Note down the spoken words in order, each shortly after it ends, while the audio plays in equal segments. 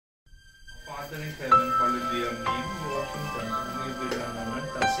Father in heaven, hallowed be your name. Your kingdom come, your will be done on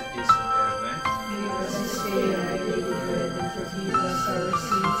earth as it is in heaven. Give us this day our daily bread, and forgive us our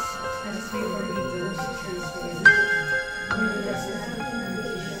sins, as we forgive those who trespass against us. Lead us not into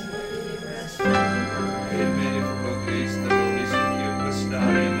temptation, but deliver us from evil. Hail Mary, full of grace, the Lord is with you. Blessed are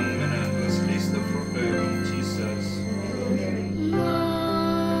you among men, and blessed is the fruit of your womb, Jesus.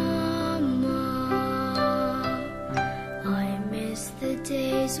 Mama, I miss the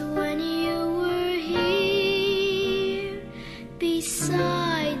days when you were here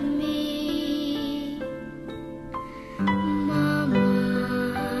beside me. Mama,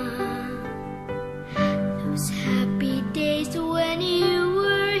 those happy days when you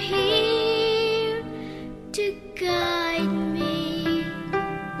were here to guide me.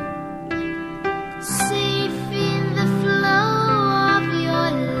 Safe in the flow of your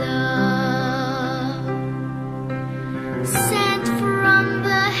love, sent from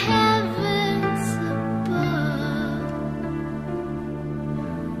the heavens above.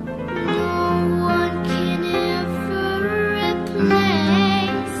 No one can ever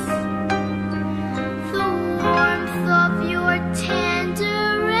replace the warmth of your tender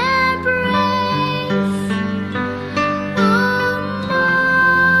embrace. Oh,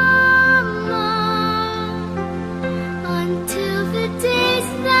 Mama, until the days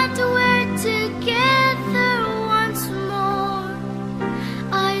that we're together once more,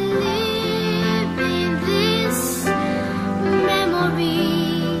 I live in this memory.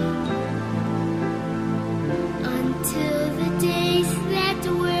 Until the days that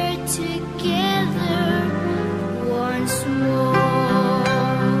we're together once more.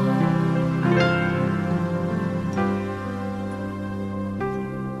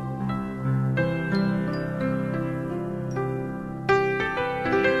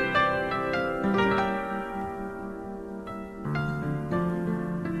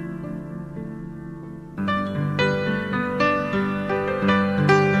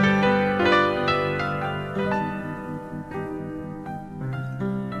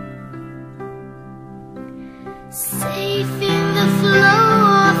 Safe in the flow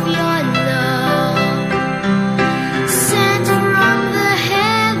of your love, sent from the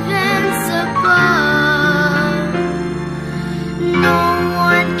heavens above. No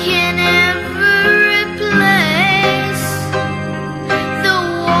one can ever replace the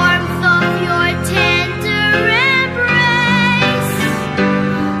warmth of your tender embrace.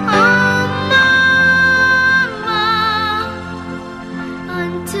 Oh, Mama,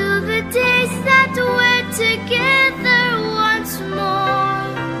 until the days that we're together once more,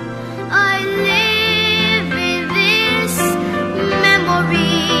 I live in this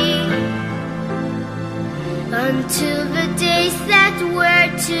memory. Until the days that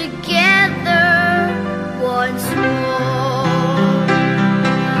we're together once more.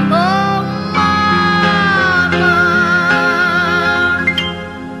 Oh, Mama,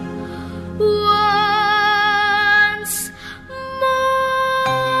 once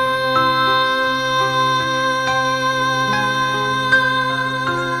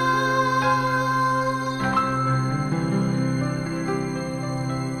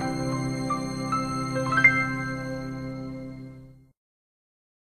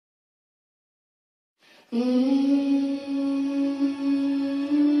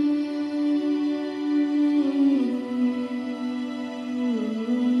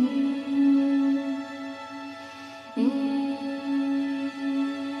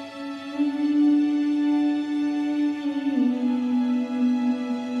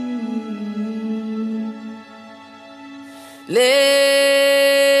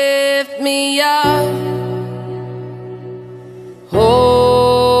Lift me up,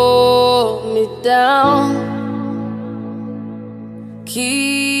 hold me down,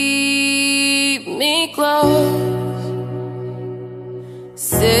 keep me close,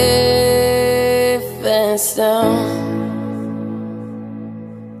 safe and sound.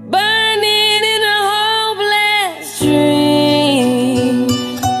 Burning in a hopeless dream,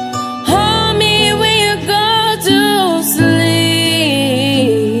 hold me when you go to sleep.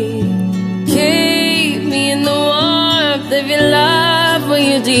 Keep me in the warmth of your love when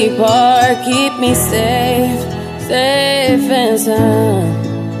you depart. Keep me safe, safe and sound.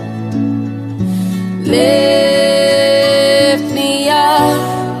 Lift me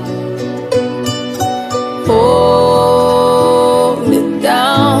up, hold me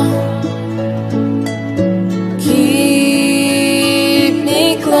down, keep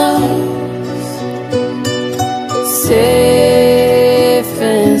me close, safe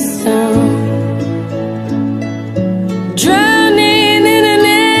and sound. Drowning in an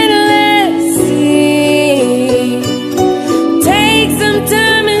endless sea, take some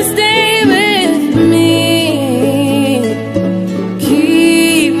time and stay with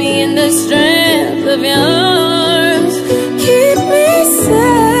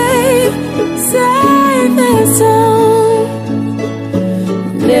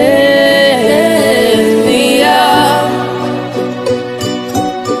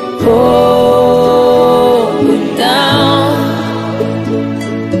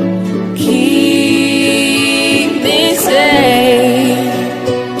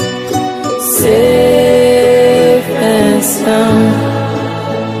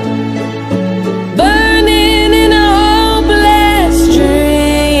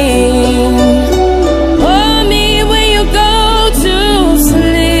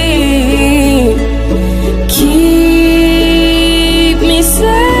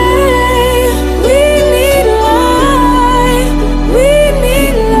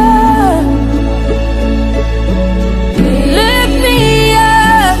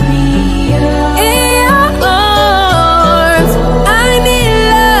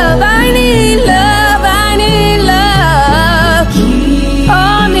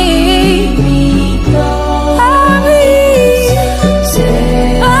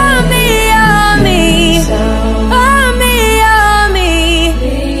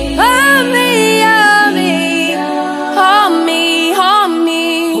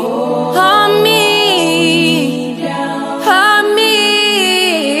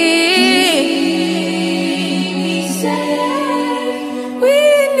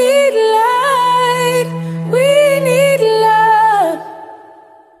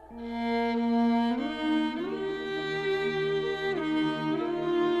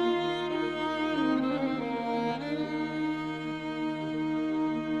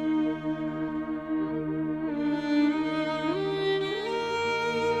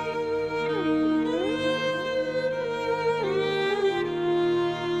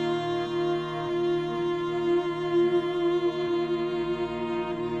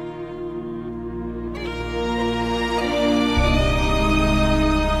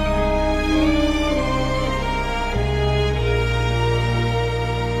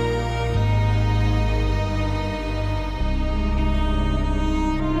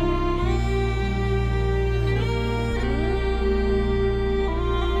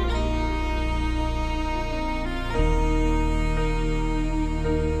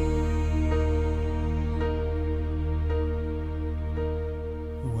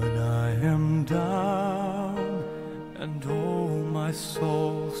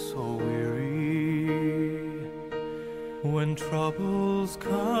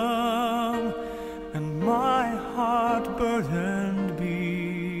come and my heart burdened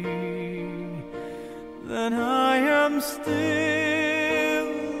be, then I am still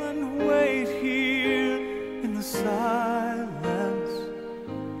and wait here in the silence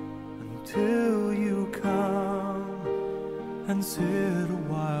until you come and sit a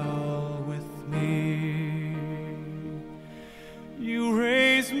while with me. You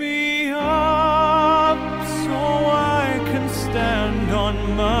raise me up so I can stand on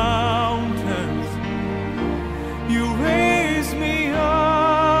mountains. You raise me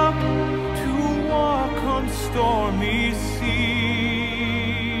up to walk on stormy seas.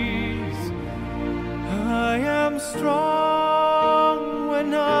 I am strong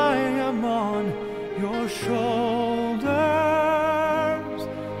when I am on your shoulders.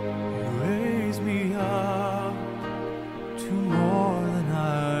 You raise me up to more than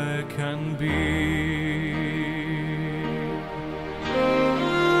I can be.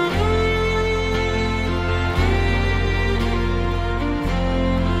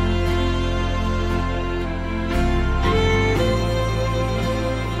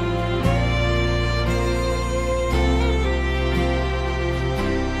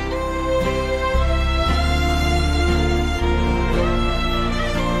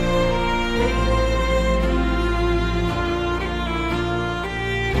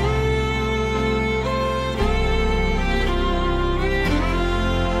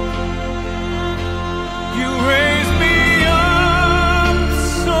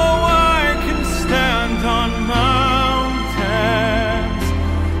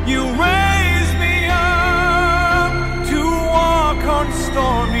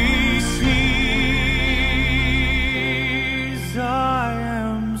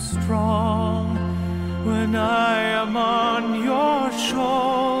 When I am on your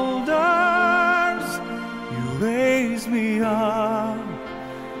shoulders, you raise me up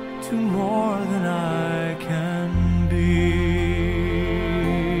to more than I can be.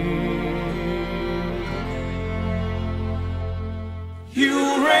 You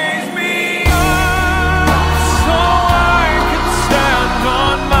raise me up so I can stand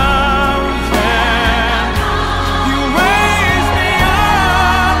on mountains. You raise me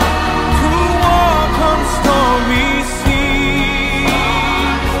up to walk on stormy seas.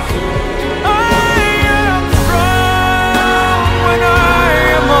 I am strong when I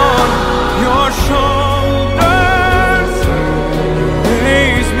am on your shoulders. You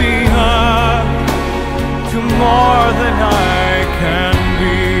raise me up to more than I can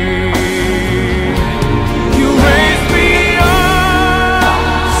be. You raise me up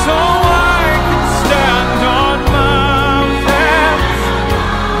so I can stand on mountains.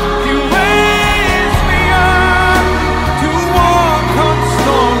 You raise me up to walk on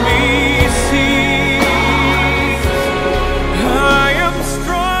stormy seas. I am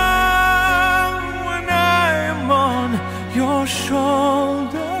strong when I am on your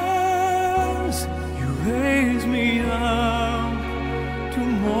shoulders. You raise me up to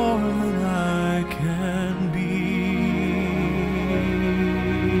more than I can be.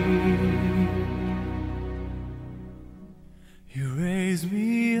 You raise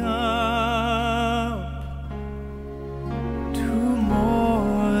me up to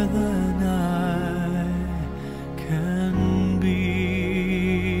more than I can be.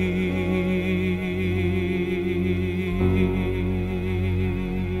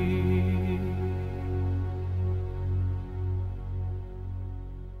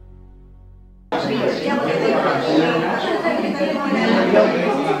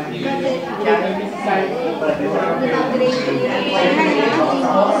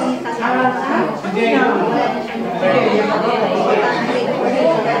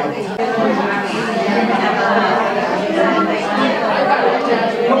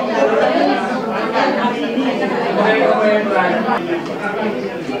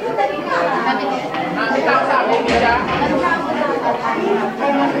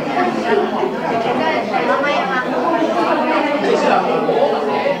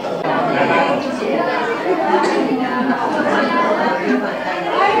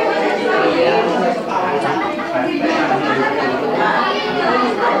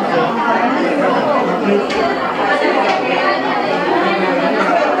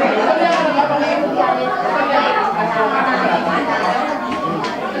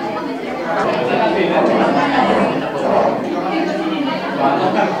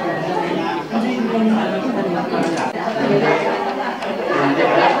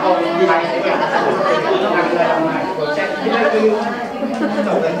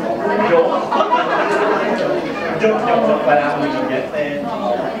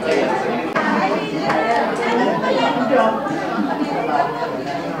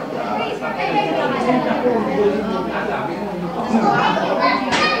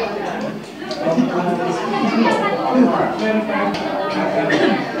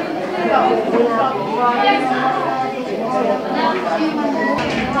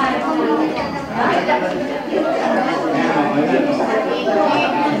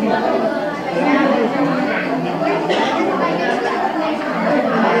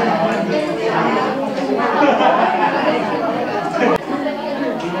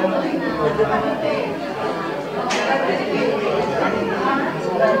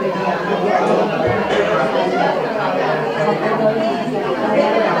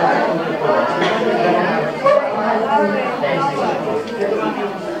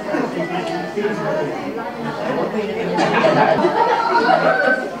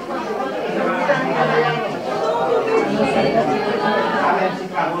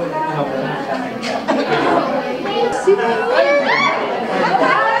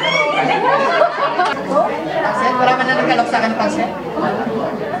 Set, wala man na nagkalok sa akin pang set.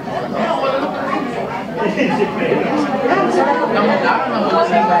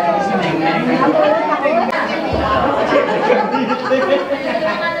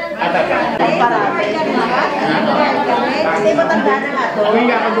 Hindi mo tanda na nga to.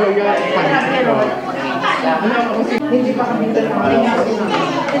 Hindi pa kami ito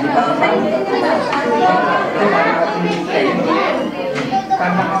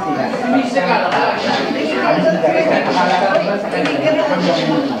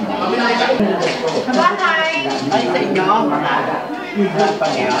Bahay! Ay, sa inyo? Pa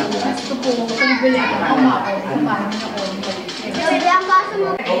ngayon? Gusto po, kung bili ako mapon, kumain ako. Pwede ang baso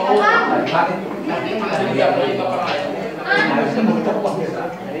mo.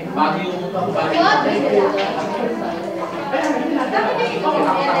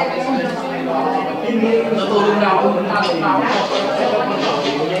 Natulog na ako.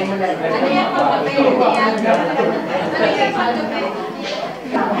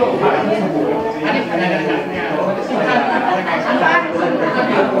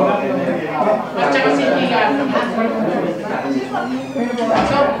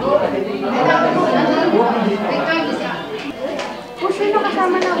 Puso na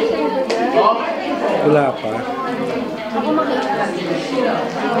kasama na ako sa ito. Wala pa. Ako makita.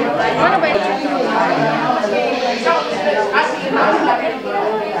 Ano ba yun?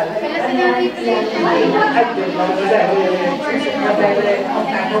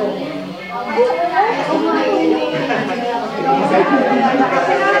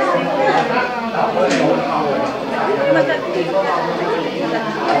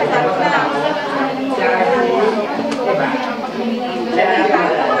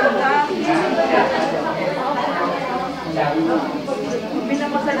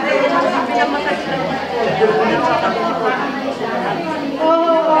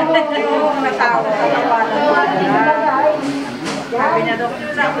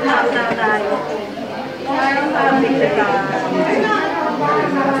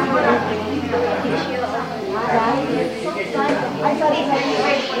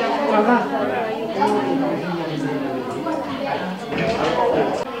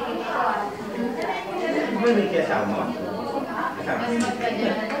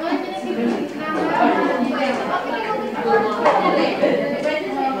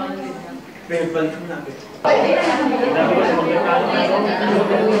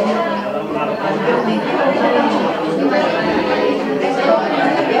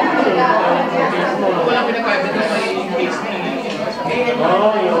 Walang pinagkaibat na may case na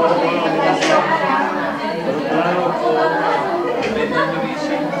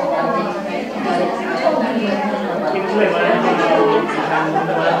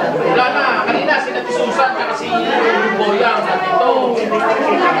wala na, kanina sila Susan at si Boyang nandito.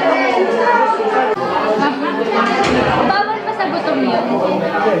 Bawal pa sa gutom yun.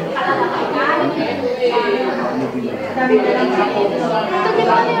 Ito di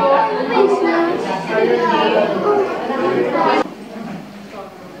ba yung face na?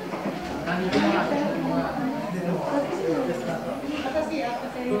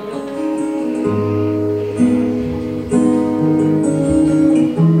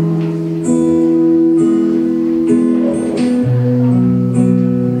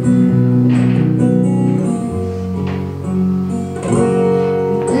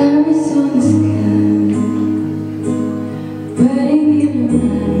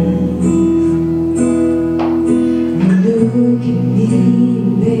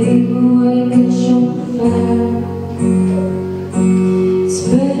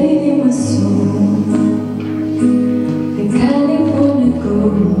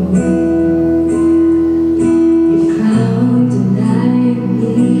 If cloud deny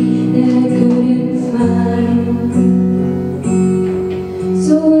me that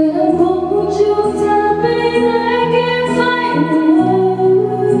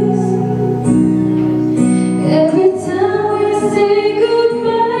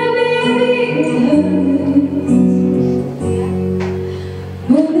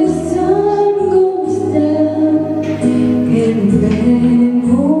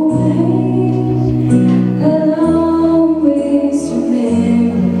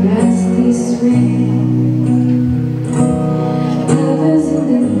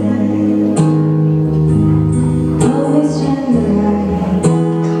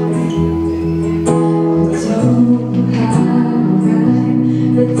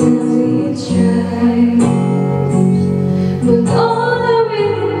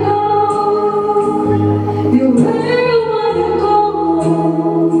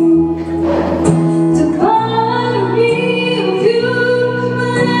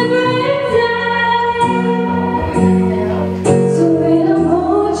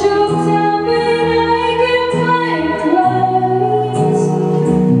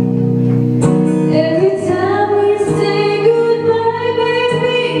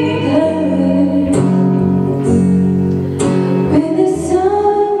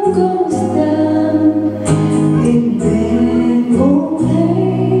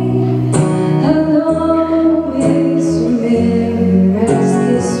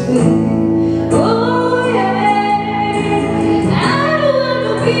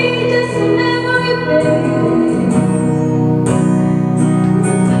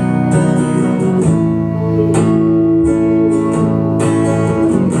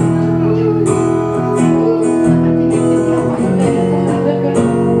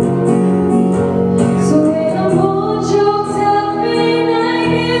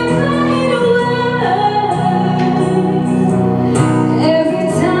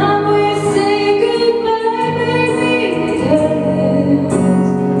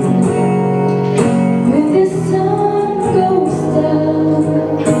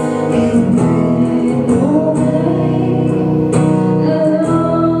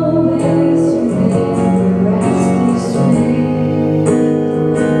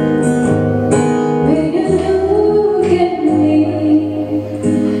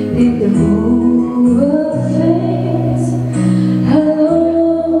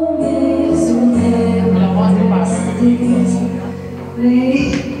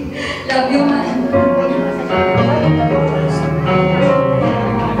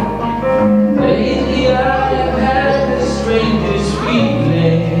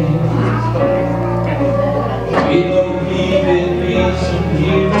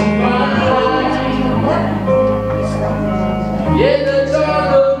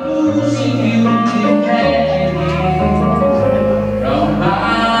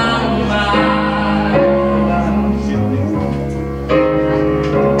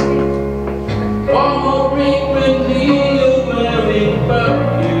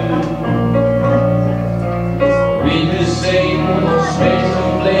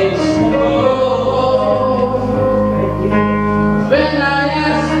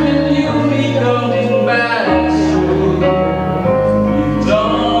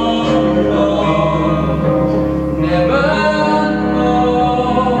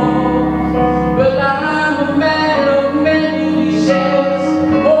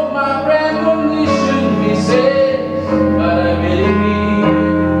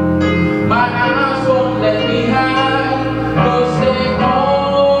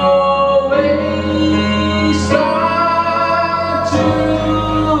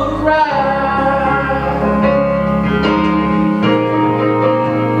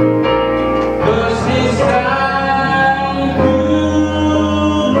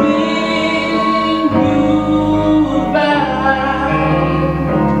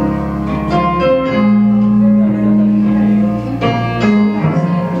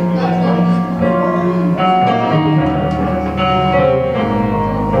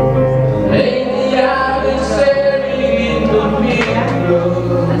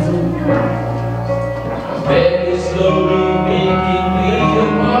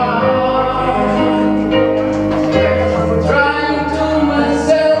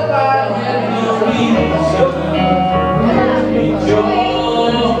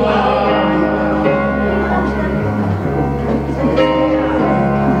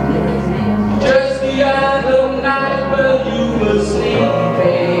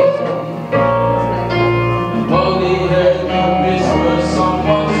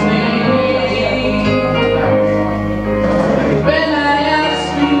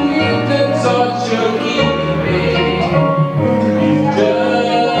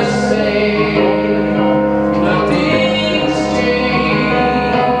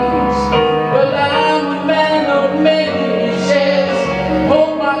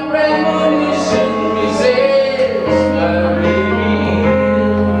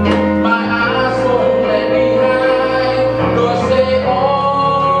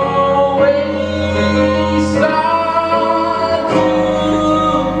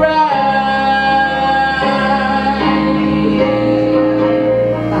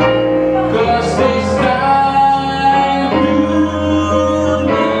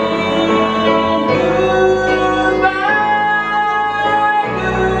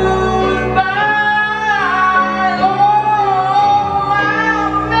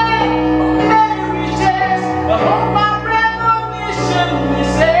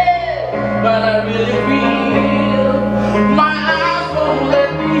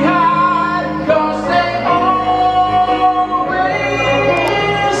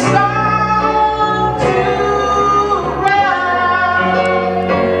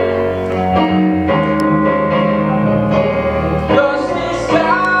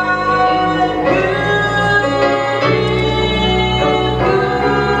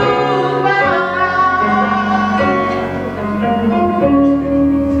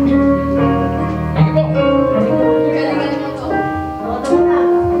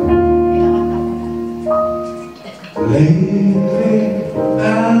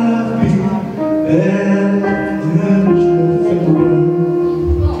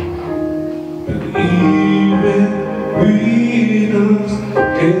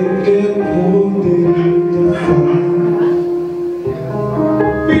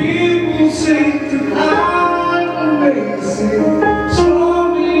think that I'm amazing, strong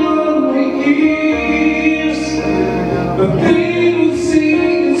beyond the years, but they will see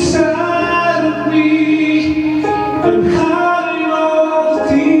inside of me and hiding all the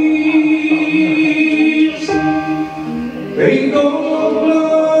tears. They don't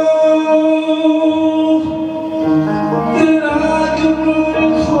know that I can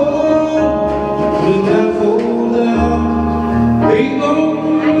run home when I fall down. They don't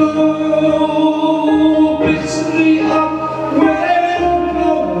know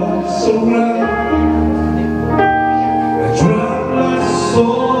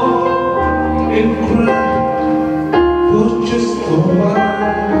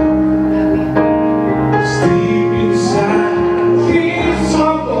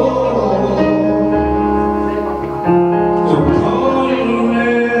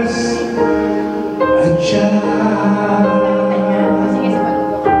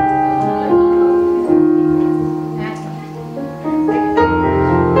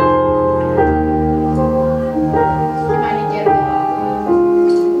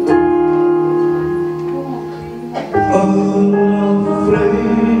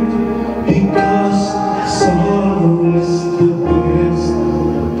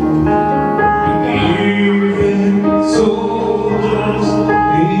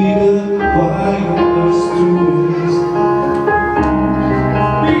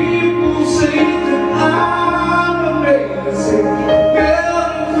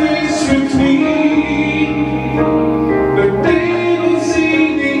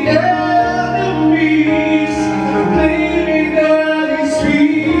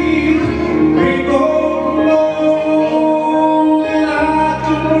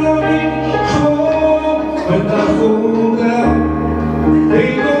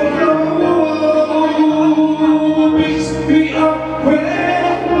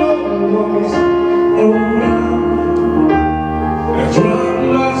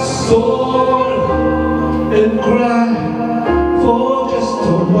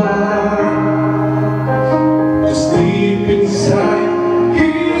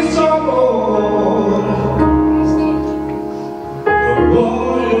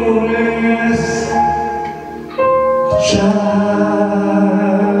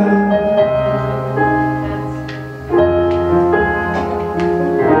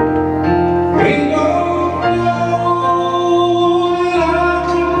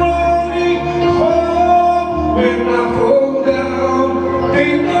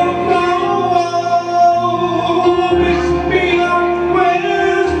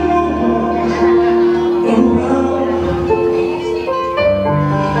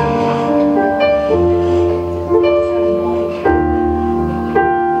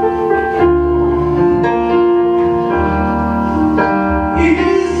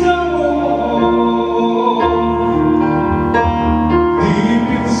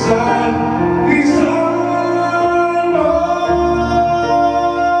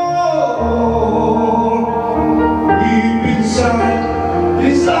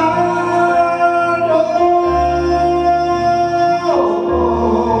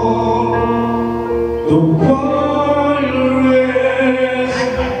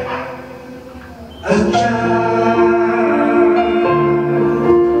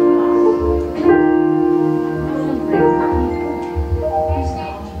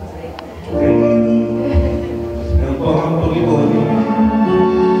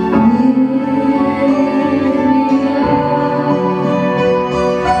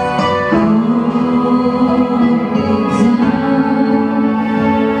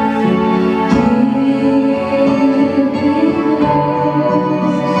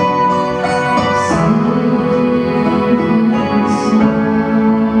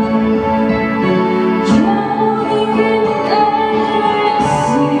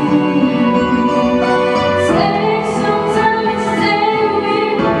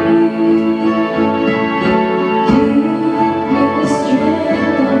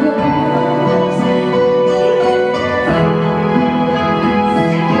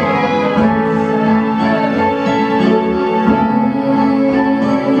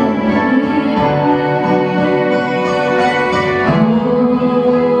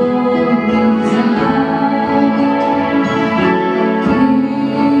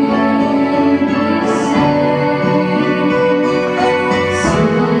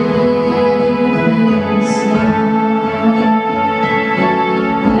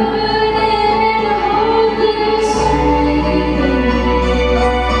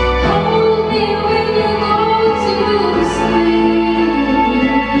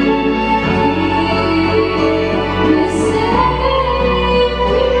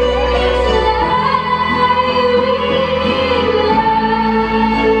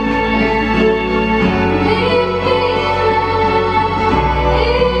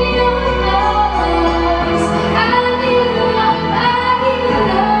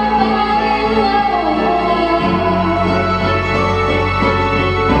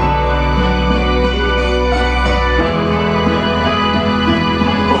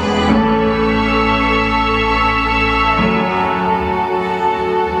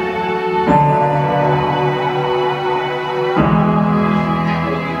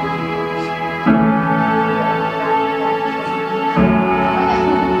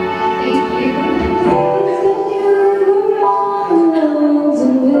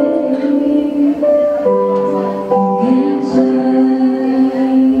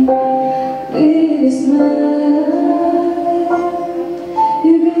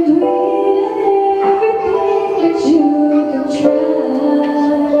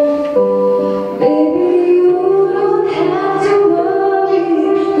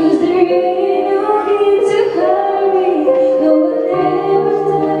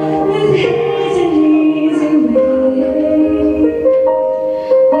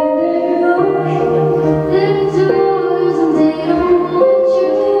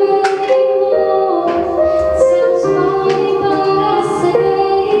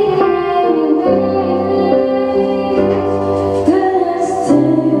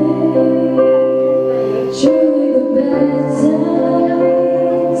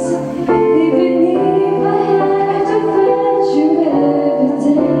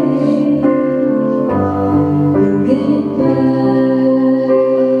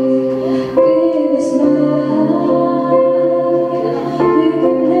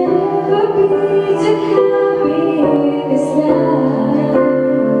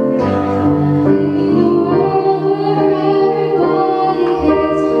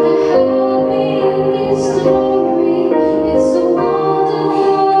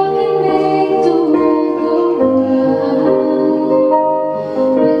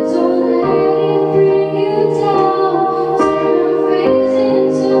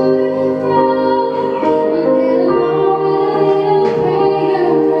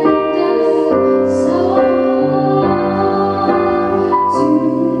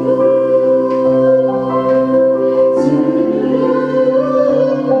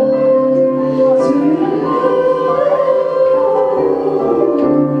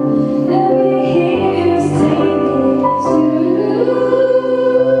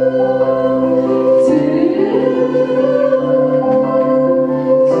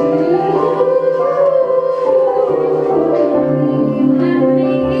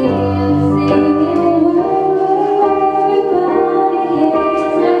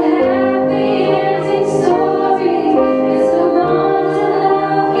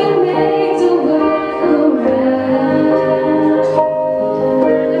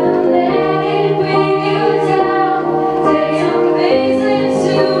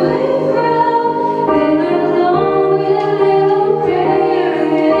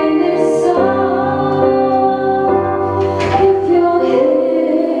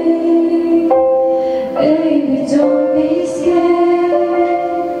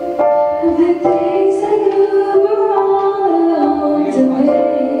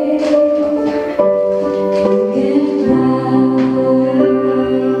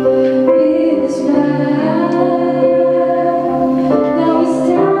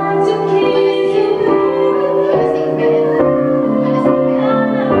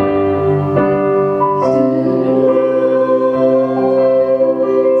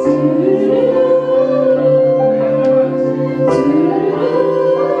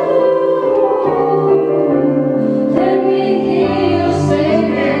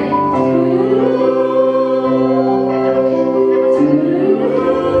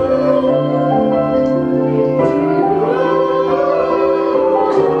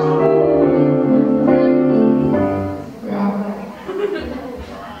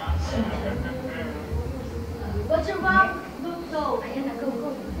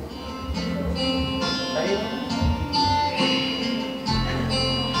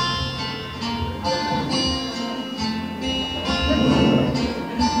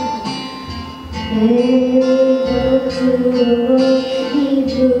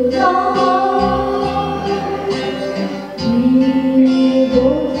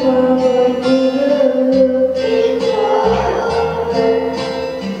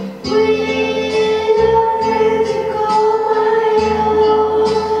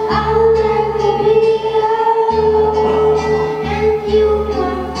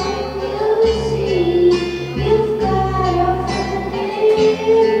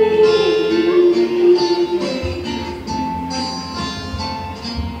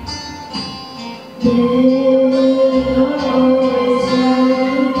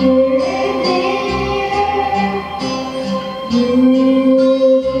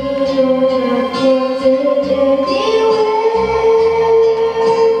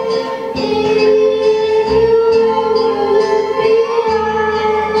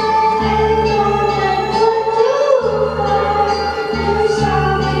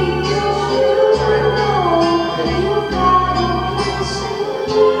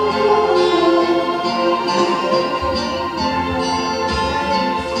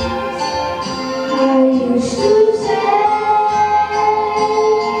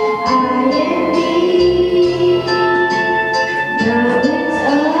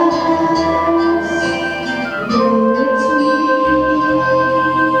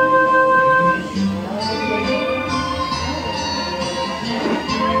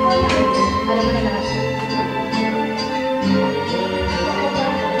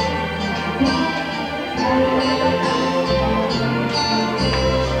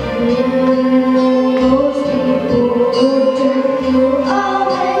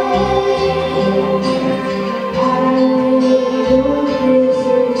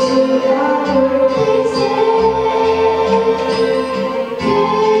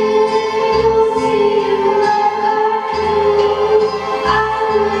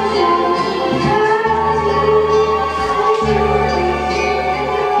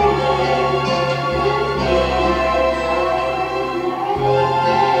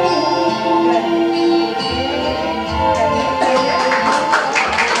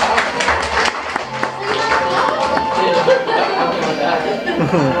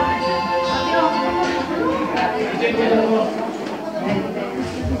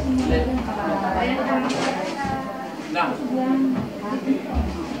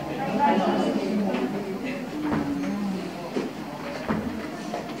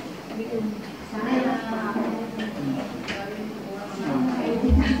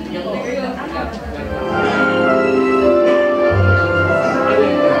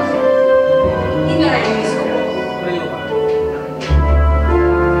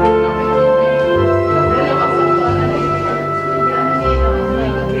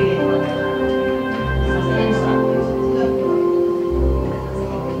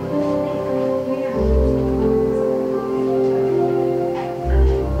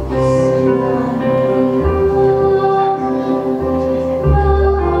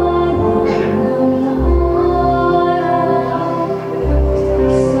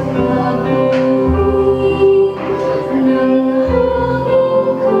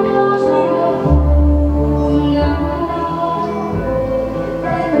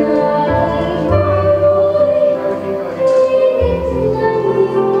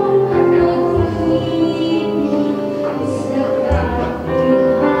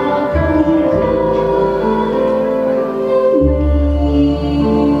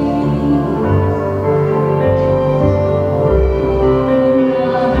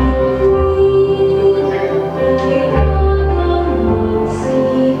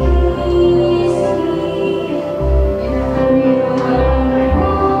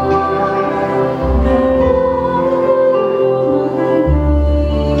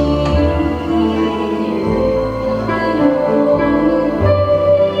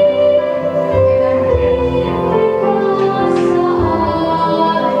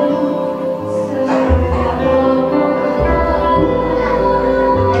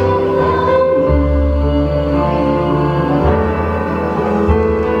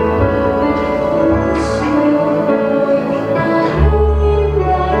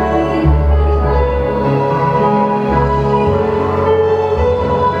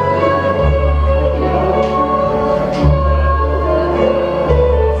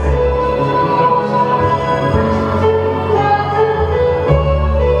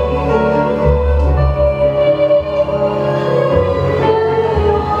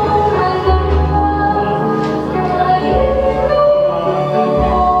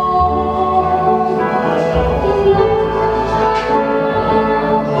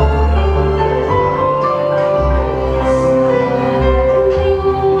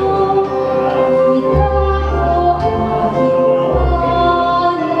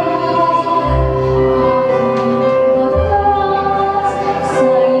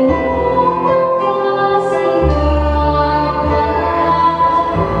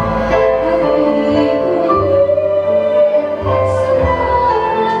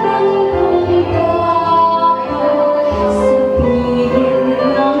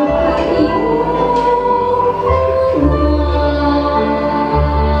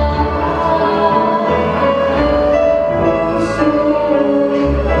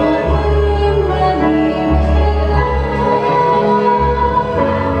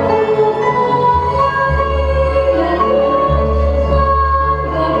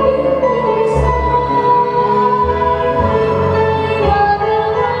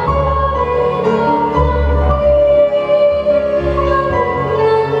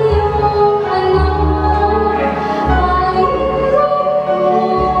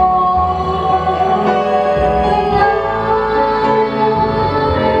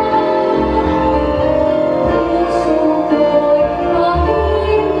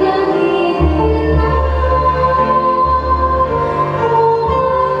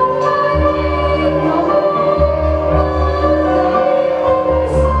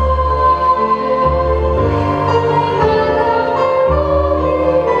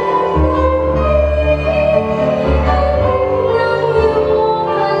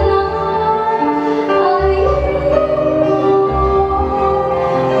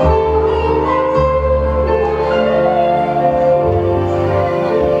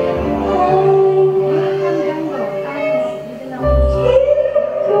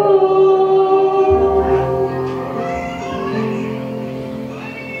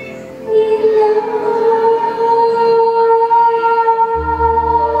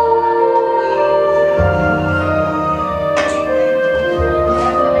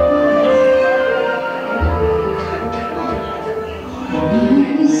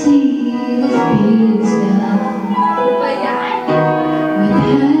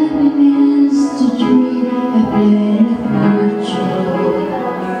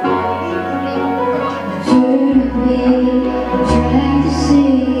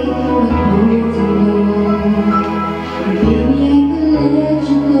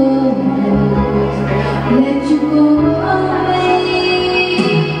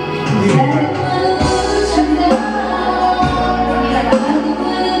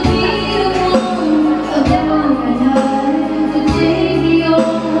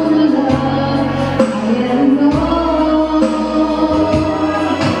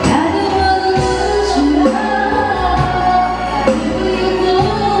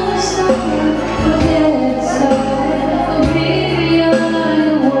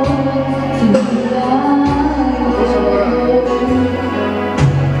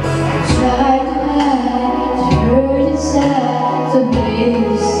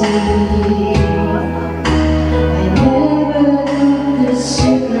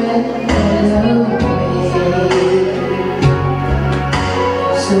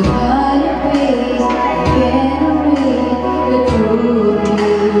So hide your face, get away the truth.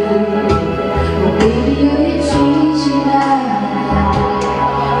 Oh baby, you're changing life,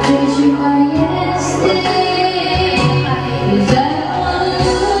 changing my yesterday. 'Cause I don't wanna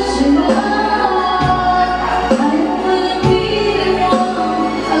lose your love, I don't wanna be the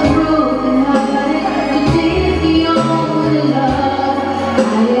one, a broken heart to take the only love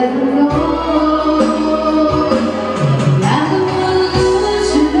I ever know.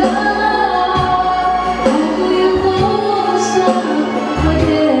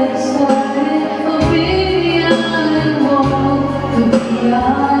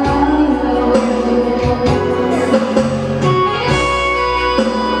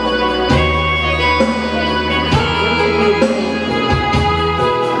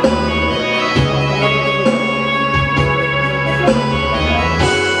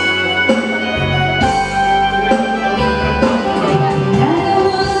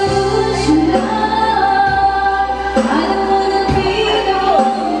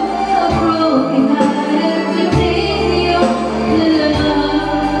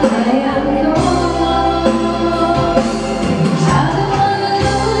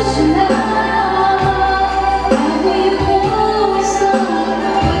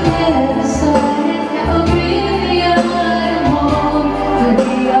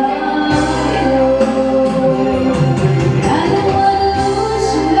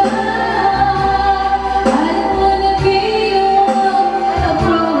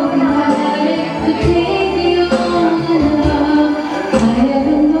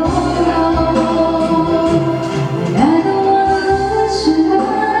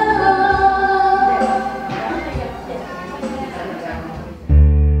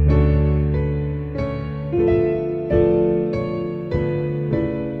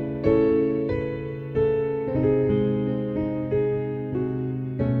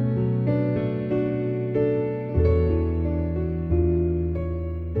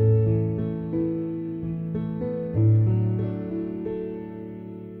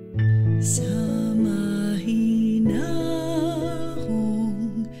 Samahin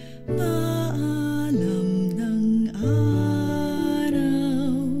akong maalam ng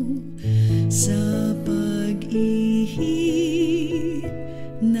araw sa pag-ihip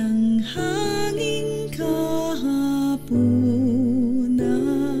ng hanging kahapunan.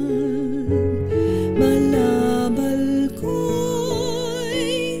 Balabal ko'y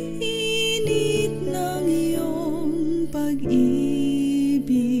init ng iyong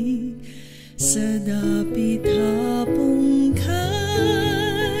pag-ibig sa dapit hapong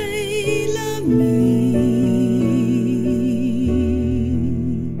kay lamig.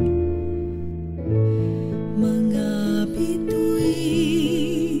 Mga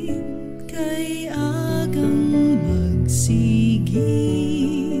bituin kay agang magsigisi.